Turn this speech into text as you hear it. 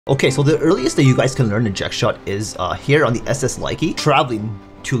Okay, so the earliest that you guys can learn the Jecht shot is here on the SS Likey, traveling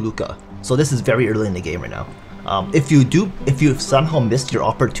to Luca. So this is very early in the game right now. If you've somehow missed your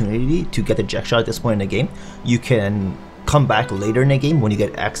opportunity to get the Jecht shot at this point in the game, you can come back later in the game when you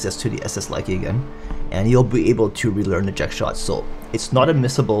get access to the SS Likey again, and you'll be able to relearn the Jecht shot. So it's not a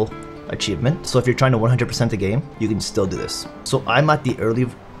missable achievement. So if you're trying to 100% the game, you can still do this. So I'm at the early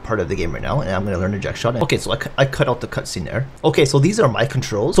part of the game right now, and I'm going to learn the Jecht shot. Okay, so I cut out the cutscene there. Okay, so these are my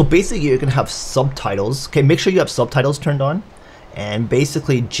controls. So basically you're going to have subtitles. Okay, make sure you have subtitles turned on. And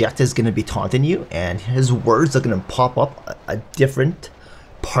basically Jecht is going to be taunting you, and his words are going to pop up at different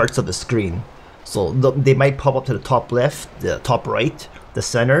parts of the screen. So they might pop up to the top left, the top right, the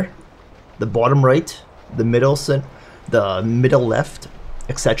center, the bottom right, the middle left,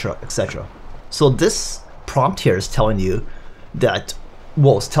 etc, etc. So this prompt here is telling you that,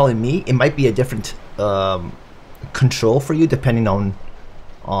 well, it's telling me it might be a different control for you depending on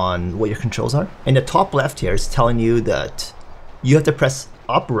what your controls are. In the top left here is telling you that you have to press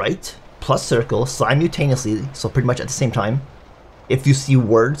up, right, plus circle simultaneously, so pretty much at the same time, if you see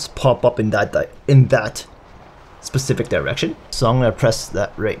words pop up in that specific direction. So I'm gonna press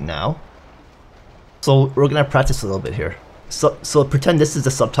that right now. So we're gonna practice a little bit here. So pretend this is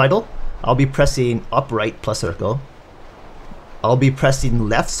the subtitle. I'll be pressing up, right, plus circle. I'll be pressing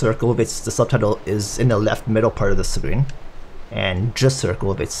left circle if the subtitle is in the left middle part of the screen, and just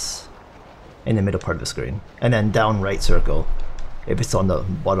circle if it's in the middle part of the screen, and then down right circle if it's on the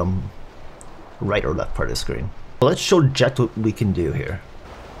bottom right or left part of the screen. So let's show Jecht what we can do here.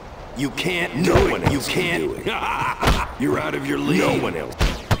 You can't do it. You can't do it. You're out of your league. No one else.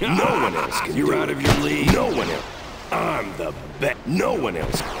 No one else can. You're out of your league. No one else. I'm the best. No one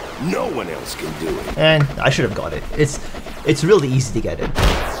else. No one else can do it. And I should have got it. It's really easy to get it.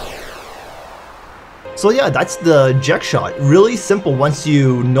 So yeah, that's the Jecht shot. Really simple once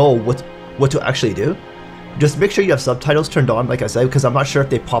you know what to actually do. Just make sure you have subtitles turned on, like I said, because I'm not sure if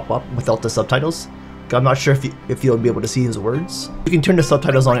they pop up without the subtitles. I'm not sure if you'll be able to see his words. You can turn the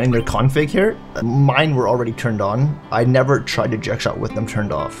subtitles on in your config here. Mine were already turned on. I never tried the Jecht shot with them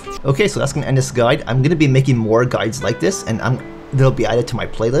turned off. Okay, so that's gonna end this guide. I'm gonna be making more guides like this, and they'll be added to my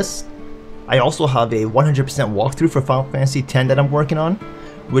playlist. I also have a 100% walkthrough for Final Fantasy X that I'm working on,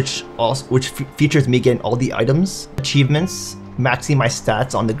 which features me getting all the items, achievements, maxing my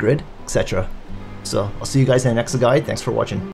stats on the grid, etc. So I'll see you guys in the next guide. Thanks for watching.